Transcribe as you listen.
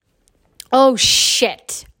Oh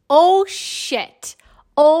shit. Oh shit.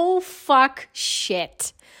 Oh fuck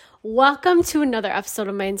shit. Welcome to another episode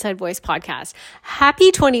of my Inside Voice podcast.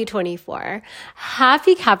 Happy 2024.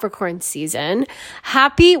 Happy Capricorn season.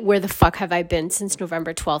 Happy where the fuck have I been since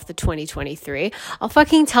November 12th of 2023? I'll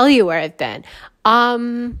fucking tell you where I've been. A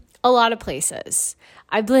lot of places.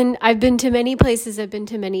 I've been to many places, I've been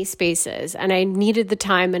to many spaces, and I needed the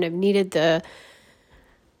time and I've needed the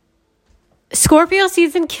Scorpio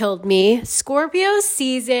season killed me. Scorpio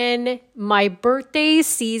season, my birthday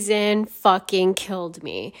season fucking killed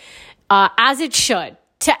me. As it should,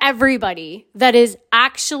 to everybody that is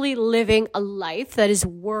actually living a life that is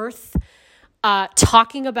worth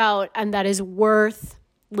talking about and that is worth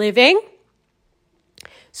living.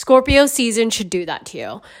 Scorpio season should do that to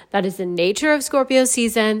you. That is the nature of Scorpio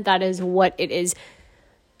season. That is what it is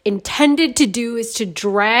intended to do, is to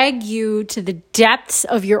drag you to the depths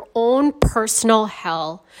of your own personal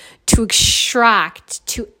hell, to extract,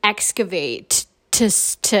 to excavate, to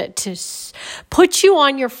put you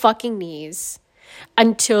on your fucking knees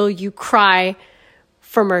until you cry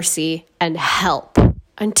for mercy and help.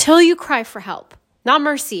 Until you cry for help. Not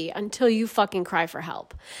mercy, until you fucking cry for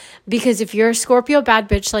help. Because if you're a Scorpio bad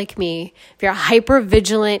bitch like me, if you're a hyper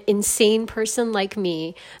vigilant, insane person like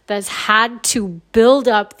me that's had to build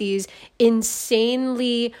up these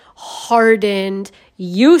insanely hardened,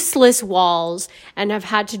 useless walls and have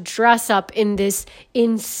had to dress up in this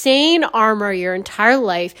insane armor your entire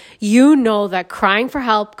life, you know that crying for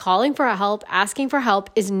help, calling for help, asking for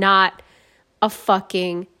help is not a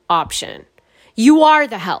fucking option. You are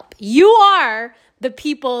the help. You are the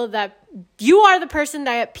person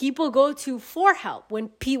that people go to for help.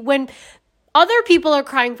 When other people are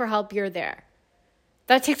crying for help, you're there.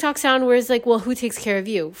 That TikTok sound where it's like, well, who takes care of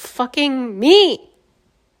you? Fucking me.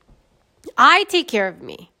 I take care of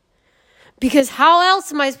me. Because how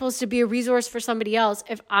else am I supposed to be a resource for somebody else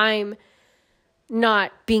if I'm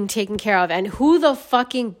not being taken care of? And who is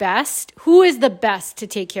the best to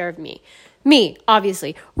take care of me? Me,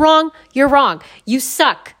 obviously. Wrong, you're wrong. You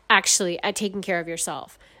suck, actually, at taking care of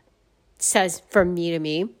yourself. Says from me to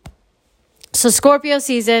me. So Scorpio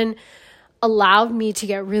season allowed me to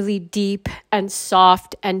get really deep and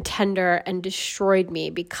soft and tender and destroyed me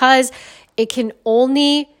because it can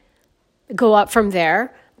only go up from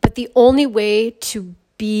there. But the only way to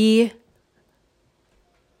be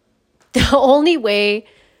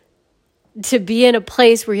in a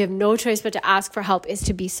place where you have no choice but to ask for help is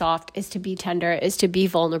to be soft, is to be tender, is to be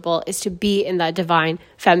vulnerable, is to be in that divine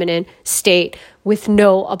feminine state with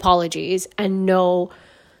no apologies and no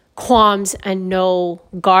qualms and no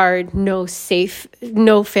guard, no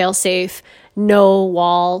fail safe, no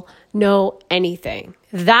wall, no anything.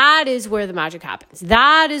 That is where the magic happens.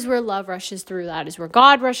 That is where love rushes through. That is where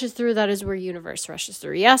God rushes through. That is where universe rushes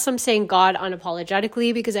through. Yes, I'm saying God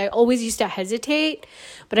unapologetically because I always used to hesitate,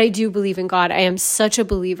 but I do believe in God. I am such a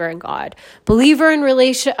believer in God. Believer in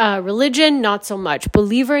religion, not so much.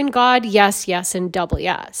 Believer in God, yes, yes, and double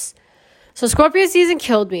yes. So Scorpio season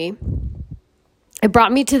killed me. It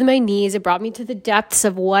brought me to my knees. It brought me to the depths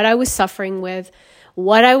of what I was suffering with,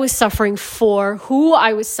 what I was suffering for, who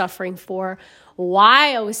I was suffering for,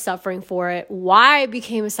 why I was suffering for it, why I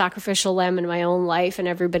became a sacrificial lamb in my own life and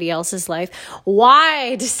everybody else's life, why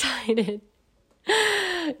I decided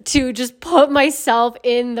to just put myself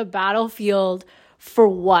in the battlefield for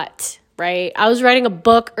what, right? I was writing a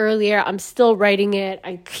book earlier. I'm still writing it.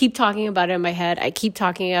 I keep talking about it in my head. I keep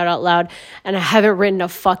talking it out loud, and I haven't written a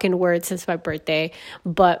fucking word since my birthday,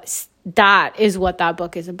 but that is what that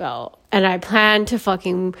book is about. And I plan to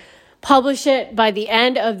fucking publish it by the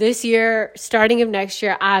end of this year, starting of next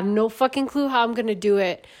year. I have no fucking clue how I'm going to do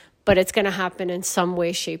it, but it's going to happen in some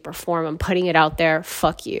way, shape, or form. I'm putting it out there.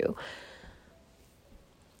 Fuck you.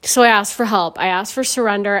 So I asked for help. I asked for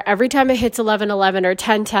surrender. Every time it hits 11:11 or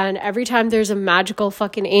 10:10, every time there's a magical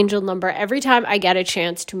fucking angel number, every time I get a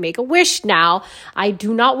chance to make a wish now, I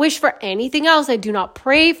do not wish for anything else. I do not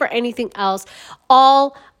pray for anything else.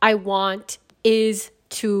 All I want is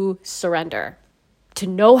to surrender. To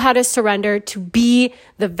know how to surrender, to be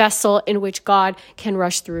the vessel in which God can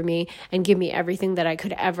rush through me and give me everything that I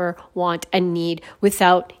could ever want and need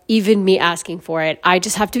without even me asking for it. I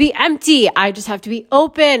just have to be empty. I just have to be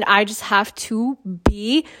open. I just have to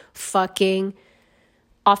be fucking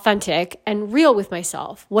authentic and real with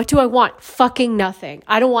myself. What do I want? Fucking nothing.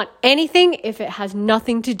 I don't want anything if it has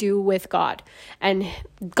nothing to do with God and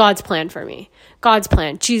God's plan for me. God's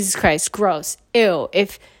plan. Jesus Christ. Gross. Ew.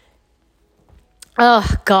 Oh,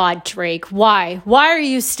 God, Drake, why? Why are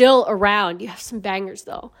you still around? You have some bangers,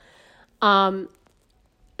 though.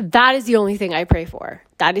 that is the only thing I pray for.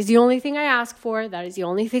 That is the only thing I ask for. That is the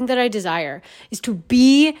only thing that I desire, is to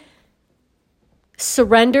be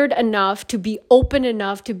surrendered enough, to be open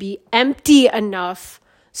enough, to be empty enough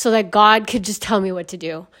so that God could just tell me what to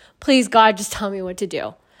do. Please, God, just tell me what to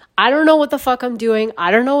do. I don't know what the fuck I'm doing.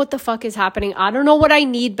 I don't know what the fuck is happening. I don't know what I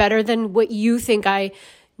need better than what you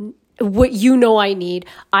know I need.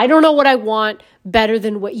 I don't know what I want better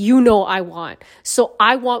than what you know I want. So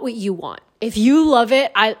I want what you want. If you love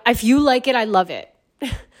it, if you like it, I love it.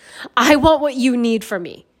 I want what you need from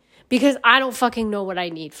me, because I don't fucking know what I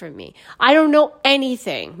need from me. I don't know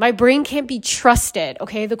anything. My brain can't be trusted,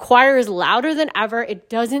 okay? The choir is louder than ever. It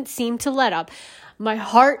doesn't seem to let up. My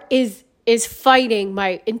heart is fighting.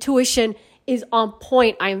 My intuition is on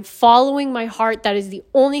point. I am following my heart. That is the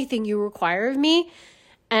only thing you require of me.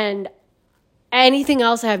 And anything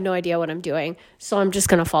else, I have no idea what I'm doing. So I'm just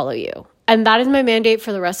going to follow you. And that is my mandate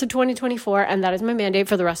for the rest of 2024. And that is my mandate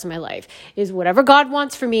for the rest of my life, is whatever God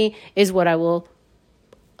wants for me is what I will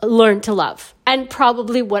learn to love. And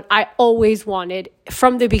probably what I always wanted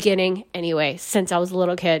from the beginning anyway, since I was a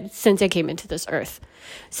little kid, since I came into this earth.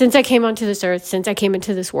 Since I came onto this earth, since I came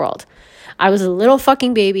into this world. I was a little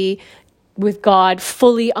fucking baby with God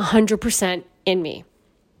fully 100% in me.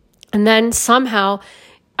 And then somehow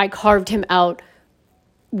I carved him out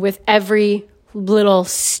with every little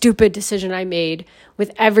stupid decision I made,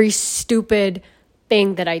 with every stupid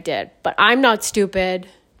thing that I did. But I'm not stupid.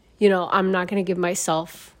 I'm not going to I'm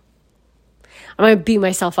going to beat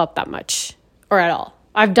myself up that much or at all.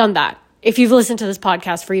 I've done that. If you've listened to this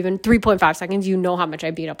podcast for even 3.5 seconds, you know how much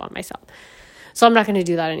I beat up on myself. So I'm not going to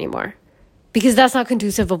do that anymore, because that's not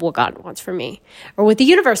conducive of what God wants for me or what the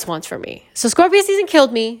universe wants for me. So Scorpio season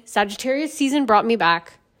killed me. Sagittarius season brought me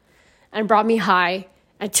back and brought me high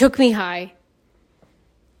and took me high.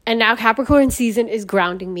 And now Capricorn season is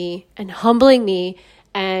grounding me and humbling me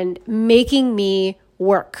and making me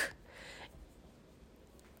work.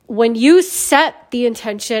 When you set the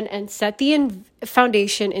intention and set the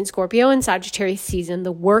foundation in Scorpio and Sagittarius season,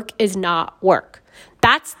 the work is not work.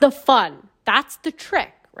 That's the fun. That's the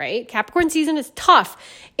trick, right? Capricorn season is tough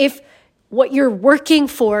if what you're working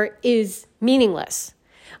for is meaningless.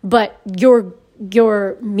 But your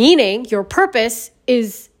meaning, your purpose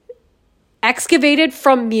is excavated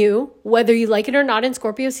from you, whether you like it or not, in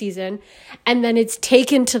Scorpio season, and then it's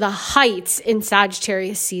taken to the heights in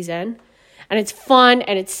Sagittarius season. And it's fun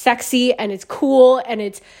and it's sexy and it's cool and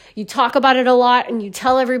you talk about it a lot and you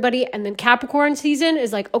tell everybody. And then Capricorn season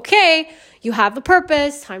is like, okay, you have the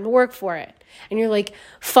purpose, time to work for it. And you're like,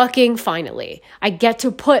 fucking finally, I get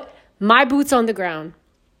to put my boots on the ground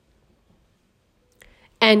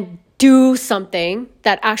and do something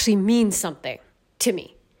that actually means something to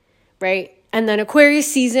me, right? And then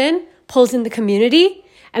Aquarius season pulls in the community.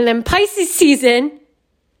 And then Pisces season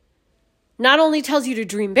not only tells you to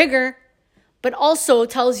dream bigger, but also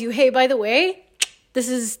tells you, hey, by the way, this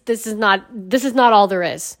is not all there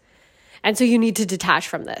is. And so you need to detach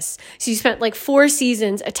from this. So you spent like 4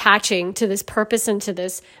 seasons attaching to this purpose and to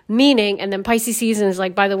this meaning. And then Pisces season is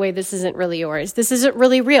like, by the way, this isn't really yours. This isn't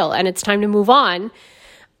really real. And it's time to move on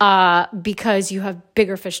because you have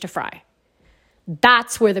bigger fish to fry.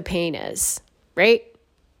 That's where the pain is, right?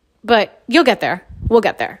 But you'll get there. We'll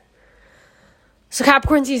get there. So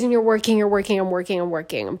Capricorn season, I'm working.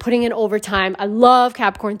 I'm putting in overtime. I love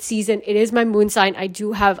Capricorn season. It is my moon sign. I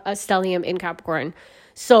do have a stellium in Capricorn.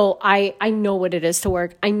 So I know what it is to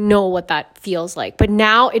work. I know what that feels like. But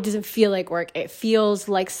now it doesn't feel like work. It feels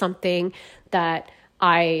like something that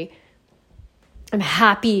I am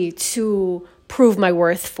happy to prove my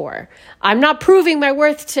worth for. I'm not proving my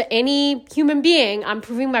worth to any human being. I'm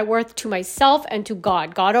proving my worth to myself and to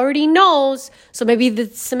God. God already knows. So maybe the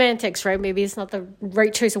semantics, right? Maybe it's not the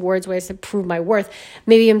right choice of words when I said prove my worth.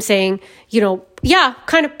 Maybe I'm saying,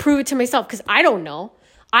 kind of prove it to myself, because I don't know.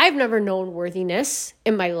 I've never known worthiness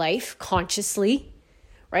in my life consciously,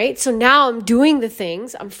 right? So now I'm doing the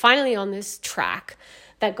things. I'm finally on this track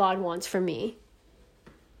that God wants for me,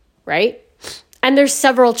 right? And there's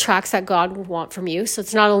several tracks that God would want from you. So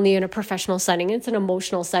it's not only in a professional setting, it's an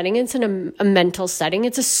emotional setting, it's in a mental setting,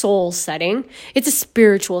 it's a soul setting, it's a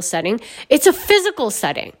spiritual setting, it's a physical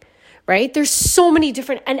setting, right? There's so many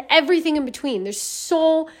different, and everything in between. There's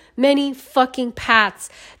so many fucking paths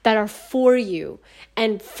that are for you.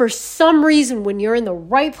 And for some reason, when you're in the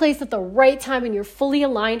right place at the right time and you're fully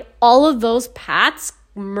aligned, all of those paths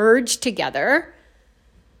merge together.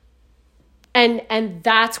 And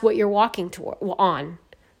that's what you're walking on.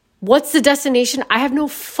 What's the destination? I have no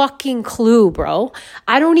fucking clue, bro.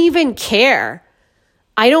 I don't even care.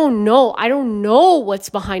 I don't know. I don't know what's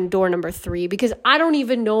behind door number 3, because I don't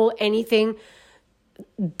even know anything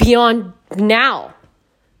beyond now.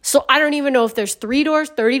 So I don't even know if there's 3 doors,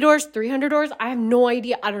 30 doors, 300 doors. I have no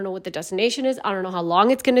idea. I don't know what the destination is. I don't know how long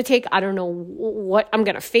it's going to take. I don't know what I'm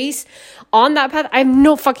going to face on that path. I have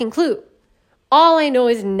no fucking clue. All I know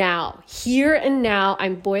is now, here and now,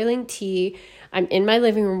 I'm boiling tea. I'm in my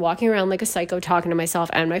living room walking around like a psycho talking to myself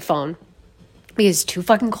and my phone because it's too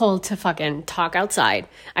fucking cold to fucking walk outside.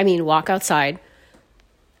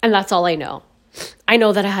 And that's all I know. I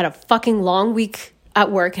know that I had a fucking long week at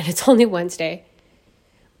work and it's only Wednesday.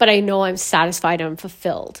 But I know I'm satisfied and I'm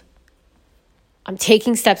fulfilled. I'm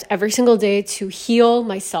taking steps every single day to heal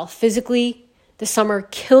myself physically. The summer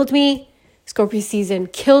killed me. Scorpio season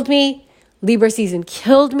killed me. Libra season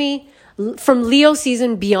killed me. From Leo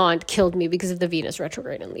season beyond killed me because of the Venus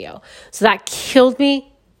retrograde in Leo. So that killed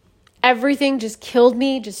me. Everything just killed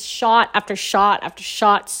me. Just shot after shot after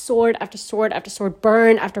shot, sword after sword after sword,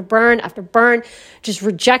 burn after burn after burn. Just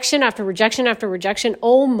rejection after rejection after rejection.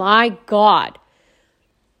 Oh my God.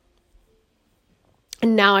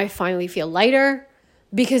 And now I finally feel lighter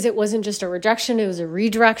because it wasn't just a rejection, it was a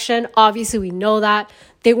redirection. Obviously, we know that.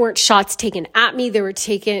 They weren't shots taken at me. They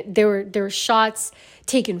were shots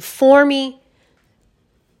taken for me.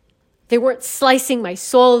 They weren't slicing my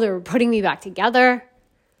soul. They were putting me back together.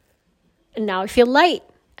 And now I feel light.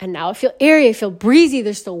 And now I feel airy. I feel breezy.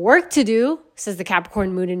 There's still work to do, says the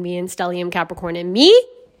Capricorn moon in me and stellium Capricorn in me.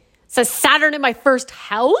 Says Saturn in my first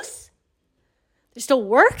house. There's still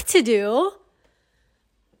work to do.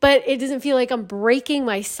 But it doesn't feel like I'm breaking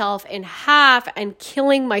myself in half and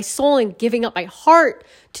killing my soul and giving up my heart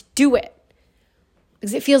to do it.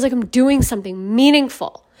 Because it feels like I'm doing something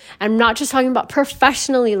meaningful. I'm not just talking about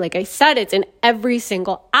professionally. Like I said, it's in every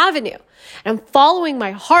single avenue. And I'm following my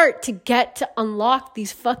heart to get to unlock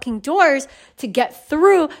these fucking doors, to get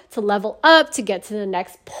through, to level up, to get to the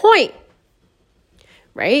next point.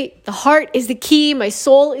 Right? The heart is the key. My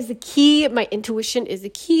soul is the key. My intuition is the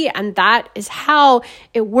key. And that is how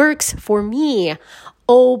it works for me.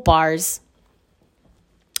 Oh, bars.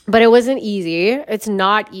 But it wasn't easy. It's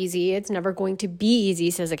not easy. It's never going to be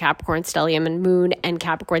easy, says a Capricorn stellium and moon and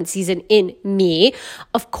Capricorn season in me.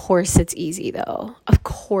 Of course it's easy though. Of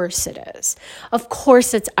course it is. Of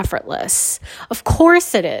course it's effortless. Of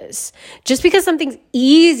course it is. Just because something's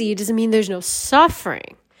easy doesn't mean there's no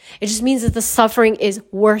suffering. It just means that the suffering is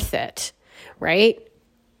worth it, right?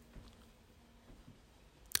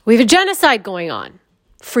 We have a genocide going on.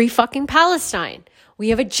 Free fucking Palestine. We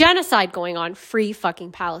have a genocide going on. Free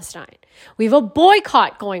fucking Palestine. We have a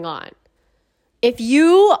boycott going on. If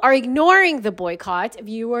you are ignoring the boycott, if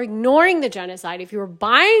you are ignoring the genocide, if you are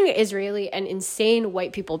buying Israeli and insane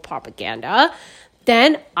white people propaganda,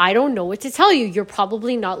 then I don't know what to tell you. You're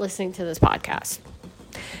probably not listening to this podcast.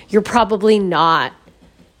 You're probably not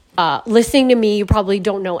listening to me. You probably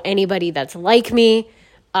don't know anybody that's like me.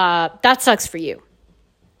 That sucks for you.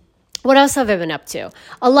 What else have I been up to?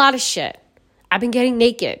 A lot of shit. I've been getting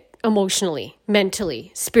naked emotionally,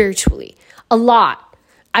 mentally, spiritually. A lot.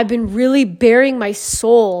 I've been really bearing my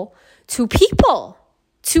soul to people,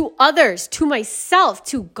 to others, to myself,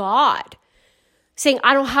 to God. Saying,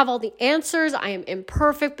 I don't have all the answers. I am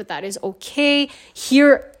imperfect, but that is okay.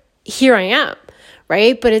 Here I am.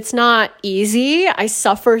 Right? But it's not easy. I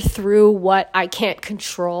suffer through what I can't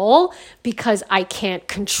control because I can't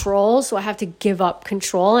control. So I have to give up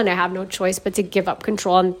control and I have no choice but to give up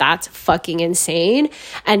control. And that's fucking insane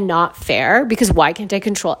and not fair because why can't I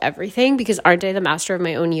control everything? Because aren't I the master of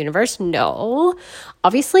my own universe? No,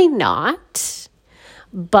 obviously not.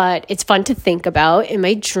 But it's fun to think about in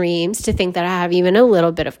my dreams, to think that I have even a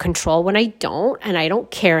little bit of control when I don't, and I don't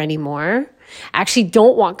care anymore. I actually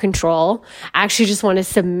don't want control. I actually just want to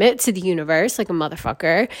submit to the universe like a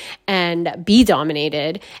motherfucker and be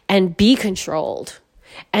dominated and be controlled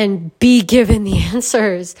and be given the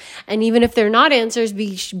answers. And even if they're not answers,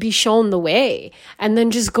 be shown the way and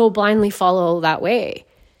then just go blindly follow that way.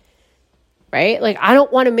 Right? Like, I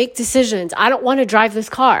don't want to make decisions. I don't want to drive this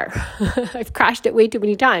car. I've crashed it way too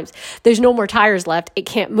many times. There's no more tires left. It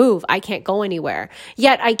can't move. I can't go anywhere.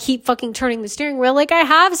 Yet I keep fucking turning the steering wheel like I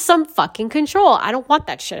have some fucking control. I don't want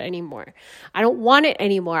that shit anymore. I don't want it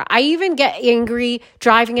anymore. I even get angry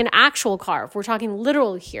driving an actual car. If we're talking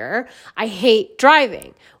literal here, I hate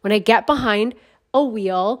driving. When I get behind a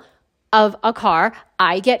wheel of a car,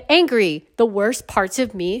 I get angry. The worst parts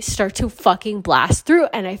of me start to fucking blast through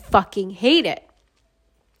and I fucking hate it.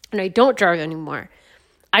 And I don't drive anymore.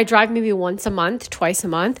 I drive maybe once a month, twice a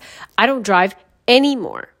month. I don't drive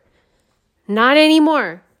anymore. Not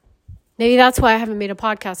anymore. Maybe that's why I haven't made a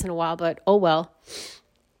podcast in a while, but oh well.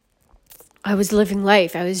 I was living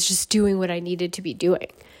life. I was just doing what I needed to be doing.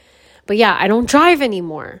 But yeah, I don't drive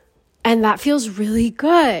anymore. And that feels really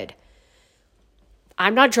good.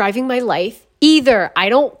 I'm not driving my life either. I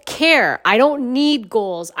don't care. I don't need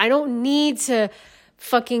goals. I don't need to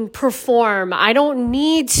fucking perform. I don't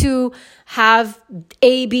need to have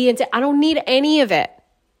A, B, and C. I don't need any of it.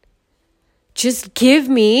 Just give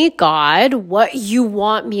me, God, what you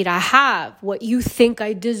want me to have, what you think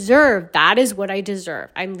I deserve. That is what I deserve.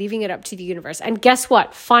 I'm leaving it up to the universe. And guess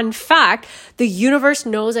what? Fun fact, the universe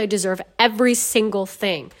knows I deserve every single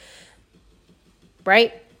thing,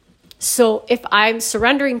 right? So if I'm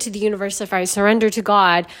surrendering to the universe, if I surrender to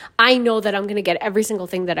God, I know that I'm going to get every single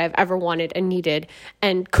thing that I've ever wanted and needed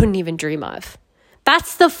and couldn't even dream of.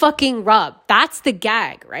 That's the fucking rub. That's the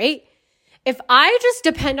gag, right? If I just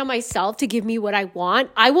depend on myself to give me what I want,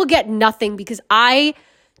 I will get nothing because I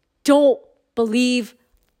don't believe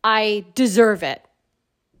I deserve it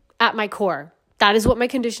at my core. That is what my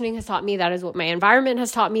conditioning has taught me. That is what my environment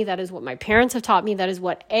has taught me. That is what my parents have taught me. That is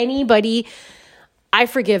what anybody... I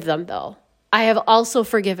forgive them though. I have also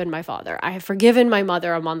forgiven my father. I have forgiven my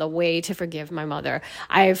mother. I'm on the way to forgive my mother.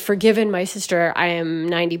 I have forgiven my sister. I am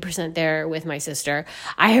 90% there with my sister.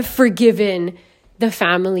 I have forgiven the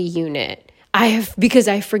family unit. Because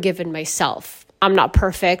I've forgiven myself. I'm not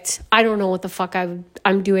perfect. I don't know what the fuck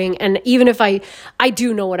I'm doing. And even if I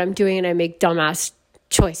do know what I'm doing and I make dumbass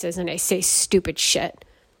choices and I say stupid shit.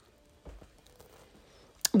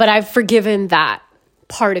 But I've forgiven that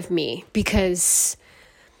part of me because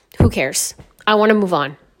who cares? I want to move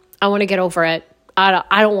on. I want to get over it. I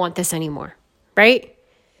don't want this anymore, right?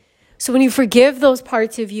 So when you forgive those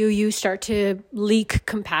parts of you, you start to leak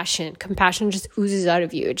compassion. Compassion just oozes out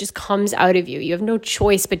of you. It just comes out of you. You have no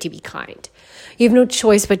choice but to be kind. You have no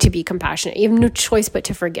choice but to be compassionate. You have no choice but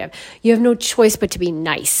to forgive. You have no choice but to be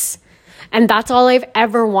nice. And that's all I've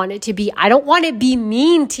ever wanted to be. I don't want to be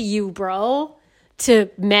mean to you, bro.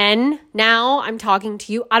 To men now, I'm talking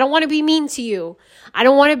to you. I don't want to be mean to you. I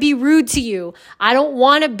don't want to be rude to you. I don't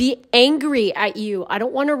want to be angry at you. I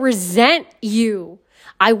don't want to resent you.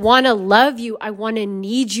 I want to love you. I want to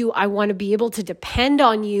need you. I want to be able to depend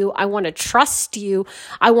on you. I want to trust you.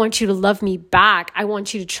 I want you to love me back. I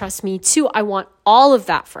want you to trust me too. I want all of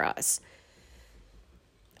that for us.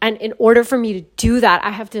 And in order for me to do that, I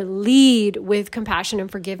have to lead with compassion and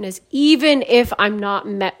forgiveness, even if I'm not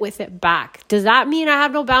met with it back. Does that mean I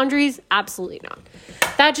have no boundaries? Absolutely not.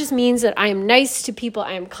 That just means that I am nice to people.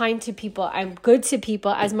 I am kind to people. I'm good to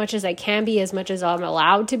people as much as I can be, as much as I'm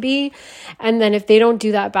allowed to be. And then if they don't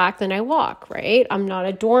do that back, then I walk, right? I'm not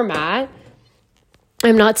a doormat.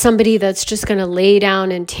 I'm not somebody that's just going to lay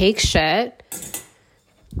down and take shit.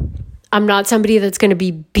 I'm not somebody that's going to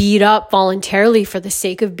be beat up voluntarily for the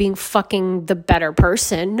sake of being fucking the better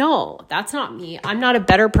person. No, that's not me. I'm not a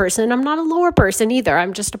better person. I'm not a lower person either.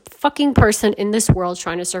 I'm just a fucking person in this world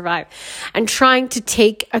trying to survive and trying to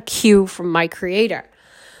take a cue from my creator.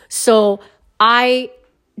 So I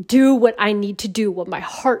do what I need to do, what my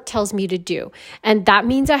heart tells me to do. And that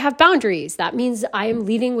means I have boundaries. That means I am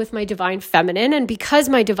leading with my divine feminine. And because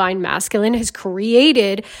my divine masculine has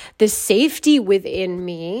created this safety within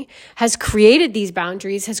me, has created these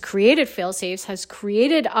boundaries, has created fail-safes, has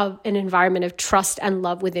created an environment of trust and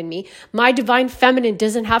love within me, my divine feminine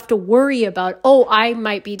doesn't have to worry about, oh, I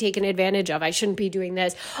might be taken advantage of. I shouldn't be doing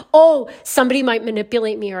this. Oh, somebody might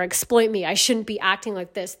manipulate me or exploit me. I shouldn't be acting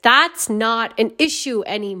like this. That's not an issue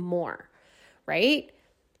anymore, right?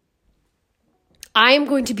 I am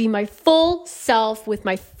going to be my full self with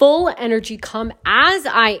my full energy, come as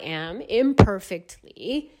I am,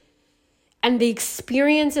 imperfectly. And the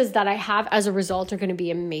experiences that I have as a result are going to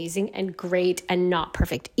be amazing and great and not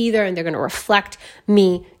perfect either. And they're going to reflect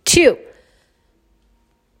me too.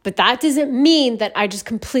 But that doesn't mean that I just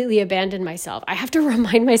completely abandon myself. I have to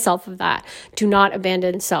remind myself of that. Do not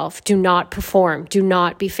abandon self. Do not perform. Do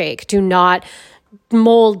not be fake. Do not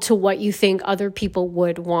mold to what you think other people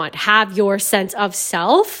would want. Have your sense of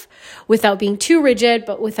self without being too rigid,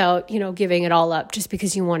 but without, giving it all up just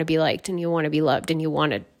because you want to be liked and you want to be loved and you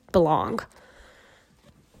want to belong.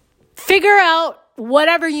 Figure out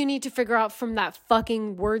whatever you need to figure out from that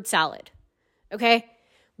fucking word salad. Okay?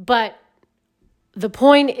 But the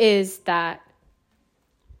point is that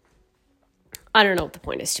I don't know what the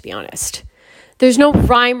point is, to be honest. There's no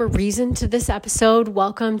rhyme or reason to this episode.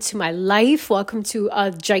 Welcome to my life. Welcome to a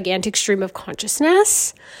gigantic stream of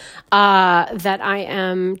consciousness that I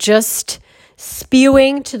am just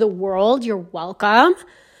spewing to the world. You're welcome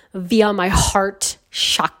via my heart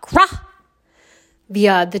chakra,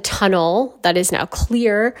 via the tunnel that is now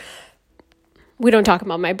clear. We don't talk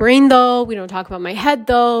about my brain, though. We don't talk about my head,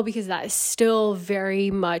 though, because that is still very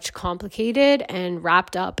much complicated and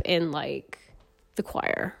wrapped up in the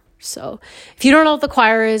choir. So if you don't know what the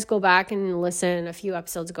choir is, go back and listen. A few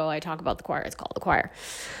episodes ago, I talk about the choir. It's called the choir.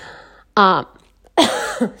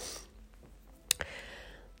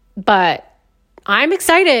 But I'm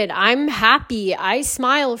excited. I'm happy. I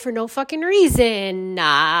smile for no fucking reason.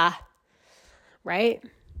 Right?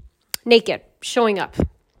 Naked, showing up.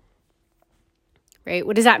 Right?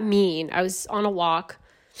 What does that mean? I was on a walk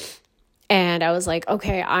and I was like,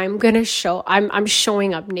 okay, I'm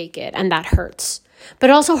showing up naked, and that hurts. But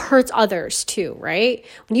it also hurts others too, right?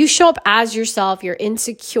 When you show up as yourself, you're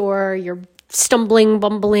insecure, you're stumbling,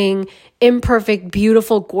 bumbling, imperfect,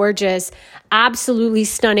 beautiful, gorgeous, absolutely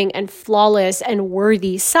stunning and flawless and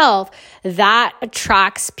worthy self, that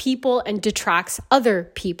attracts people and detracts other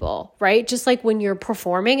people, right? Just like when you're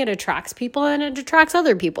performing, it attracts people and it attracts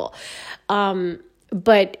other people.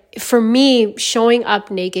 But for me, showing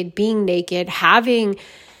up naked, being naked, having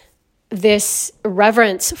this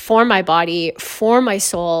reverence for my body, for my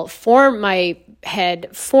soul, for my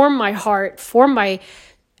head, for my heart, for my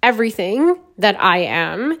everything that I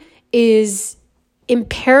am, is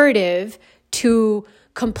imperative to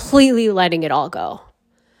completely letting it all go.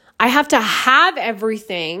 I have to have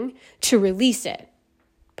everything to release it.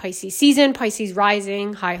 Pisces season, Pisces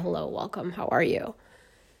rising. Hi, hello, welcome. How are you?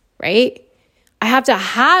 Right? I have to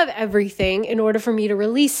have everything in order for me to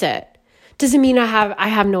release it. Doesn't mean I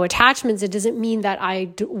have no attachments. It doesn't mean that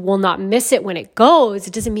I will not miss it when it goes.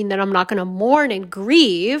 It doesn't mean that I'm not going to mourn and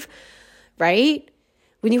grieve, right?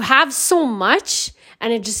 When you have so much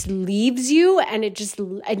and it just leaves you and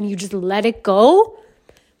you just let it go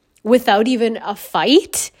without even a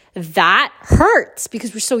fight, that hurts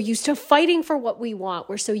because we're so used to fighting for what we want.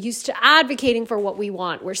 We're so used to advocating for what we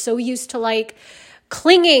want. We're so used to like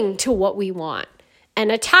clinging to what we want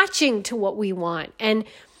and attaching to what we want and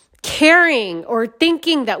caring or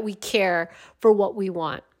thinking that we care for what we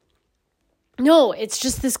want. No, it's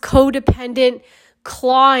just this codependent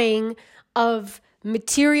clawing of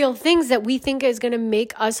material things that we think is going to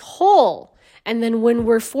make us whole. And then when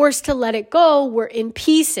we're forced to let it go, we're in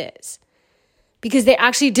pieces because they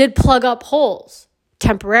actually did plug up holes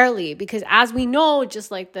temporarily. Because as we know,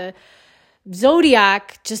 just like the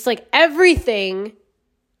zodiac, just like everything,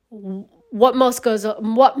 what goes up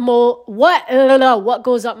must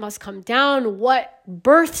come down. What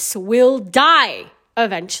births will die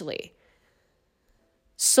eventually.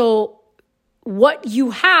 So what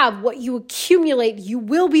you have, what you accumulate, you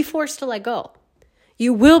will be forced to let go.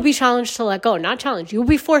 You will be challenged to let go. Not challenged. You'll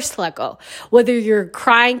be forced to let go. Whether you're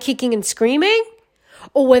crying, kicking, and screaming,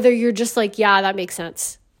 or whether you're just like, yeah, that makes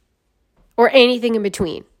sense. Or anything in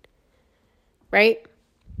between. Right?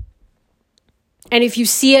 And if you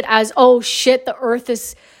see it as, oh shit,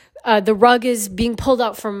 the rug is being pulled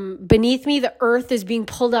out from beneath me, the earth is being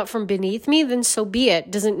pulled out from beneath me, then so be it.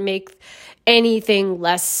 It doesn't make anything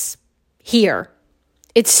less here.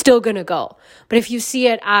 It's still going to go. But if you see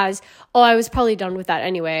it as, oh, I was probably done with that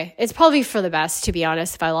anyway. It's probably for the best, to be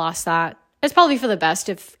honest, if I lost that. It's probably for the best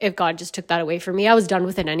if God just took that away from me. I was done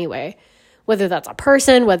with it anyway. Whether that's a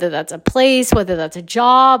person, whether that's a place, whether that's a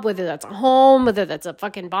job, whether that's a home, whether that's a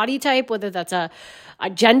fucking body type, whether that's a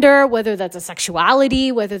gender, whether that's a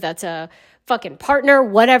sexuality, whether that's a fucking partner,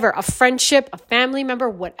 whatever, a friendship, a family member,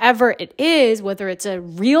 whatever it is, whether it's a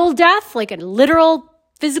real death, like a literal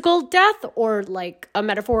physical death, or like a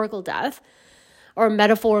metaphorical death, or a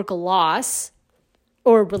metaphorical loss,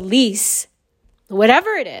 or release, whatever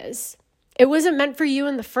it is, it wasn't meant for you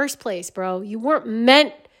in the first place, bro. You weren't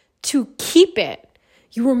meant to keep it.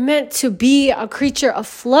 You were meant to be a creature of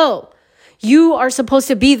flow. You are supposed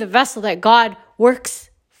to be the vessel that God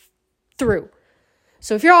works through.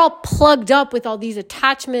 So if you're all plugged up with all these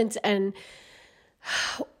attachments and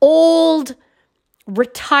old,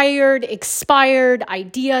 retired, expired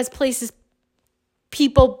ideas, places,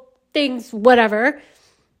 people, things, whatever,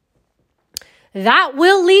 that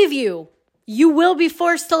will leave you. You will be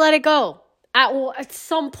forced to let it go at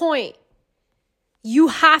some point. You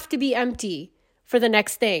have to be empty for the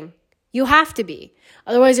next thing. You have to be.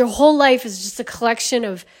 Otherwise, your whole life is just a collection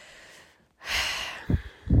of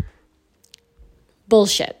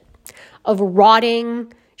bullshit, of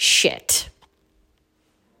rotting shit.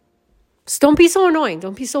 So don't be so annoying.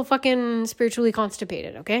 Don't be so fucking spiritually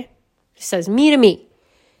constipated, okay? It says me to me.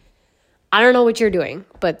 I don't know what you're doing,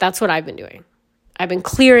 but that's what I've been doing. I've been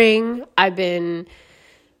clearing. I've been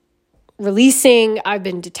releasing, I've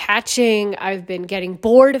been detaching, I've been getting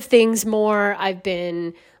bored of things more. I've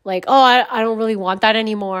been like, oh, I don't really want that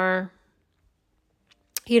anymore.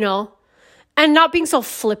 And not being so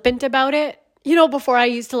flippant about it. Before I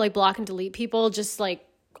used to like block and delete people just like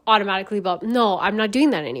automatically, but no, I'm not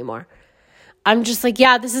doing that anymore. I'm just like,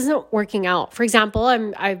 yeah, this isn't working out. For example,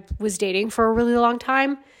 I was dating for a really long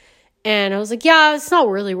time, and I was like, yeah, it's not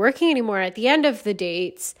really working anymore. At the end of the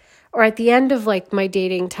dates, or at the end of like my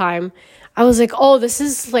dating time, I was like, oh, this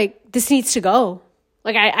needs to go.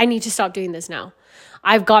 Like, I need to stop doing this now.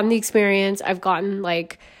 I've gotten the experience. I've gotten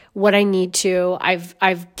like what I need to.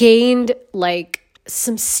 I've gained like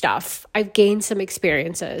some stuff. I've gained some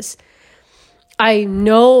experiences. I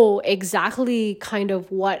know exactly kind of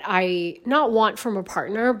what I not want from a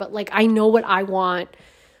partner, but like I know what I want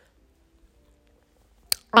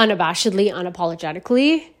unabashedly,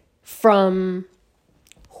 unapologetically from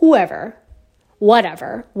whoever,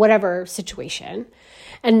 whatever situation.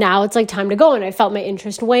 And now it's like time to go. And I felt my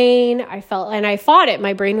interest wane. I fought it.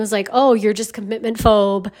 My brain was like, oh, you're just commitment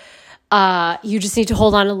phobe. You just need to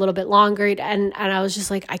hold on a little bit longer. And I was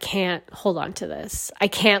just like, I can't hold on to this. I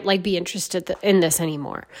can't like be interested in this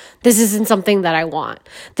anymore. This isn't something that I want.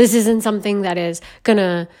 This isn't something that is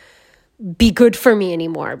gonna be good for me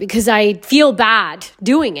anymore, because I feel bad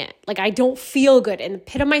doing it. Like, I don't feel good in the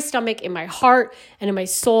pit of my stomach, in my heart, and in my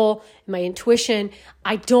soul, in my intuition.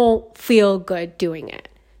 I don't feel good doing it.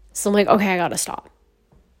 So I'm like, okay, I gotta stop.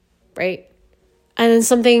 Right? And then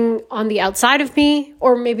something on the outside of me,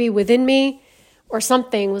 or maybe within me, or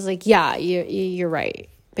something was like, yeah, you're right.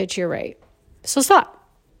 Bitch, you're right. So stop.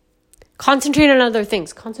 Concentrate on other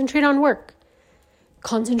things. Concentrate on work.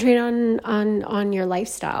 Concentrate on your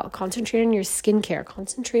lifestyle. Concentrate on your skincare.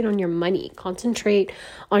 Concentrate on your money. Concentrate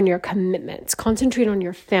on your commitments. Concentrate on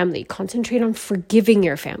your family. Concentrate on forgiving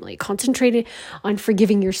your family. Concentrate on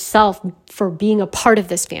forgiving yourself for being a part of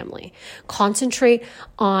this family. Concentrate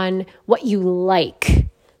on what you like.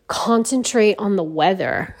 Concentrate on the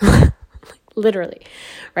weather. Literally,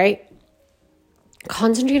 right?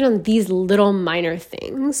 Concentrate on these little minor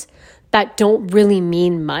things that don't really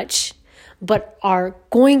mean much, but are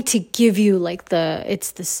going to give you like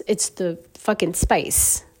it's the fucking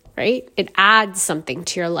spice, right? It adds something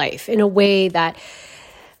to your life in a way that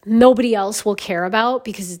nobody else will care about,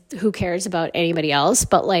 because who cares about anybody else,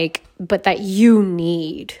 but that you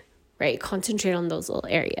need, right? Concentrate on those little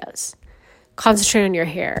areas. Concentrate on your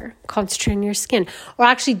hair, concentrate on your skin, or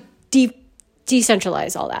actually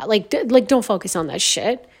decentralize all that. Like don't focus on that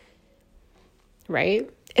shit, right?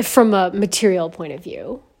 If from a material point of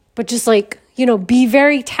view. But just be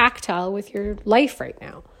very tactile with your life right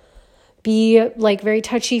now. Be like very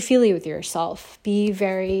touchy-feely with yourself. Be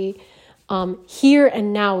very here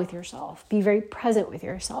and now with yourself. Be very present with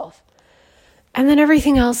yourself. And then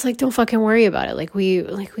everything else, like, don't fucking worry about it. Like we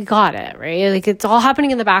got it, right? Like, it's all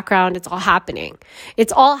happening in the background. It's all happening.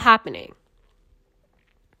 It's all happening.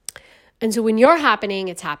 And so when you're happening,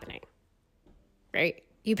 it's happening, right?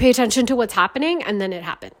 You pay attention to what's happening, and then it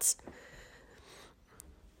happens.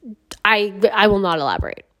 I will not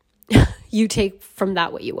elaborate. You take from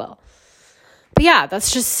that what you will. But yeah,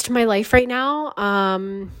 that's just my life right now.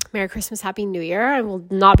 Merry Christmas, Happy New Year. I will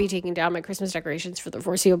not be taking down my Christmas decorations for the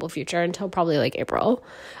foreseeable future until probably like April,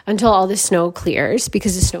 until all the snow clears,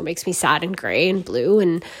 because the snow makes me sad and gray and blue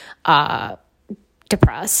and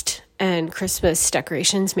depressed, and Christmas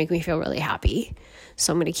decorations make me feel really happy.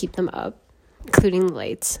 So I'm going to keep them up, including the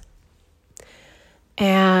lights.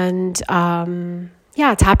 And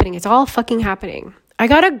yeah, it's happening. It's all fucking happening. I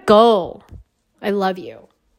gotta go. I love you.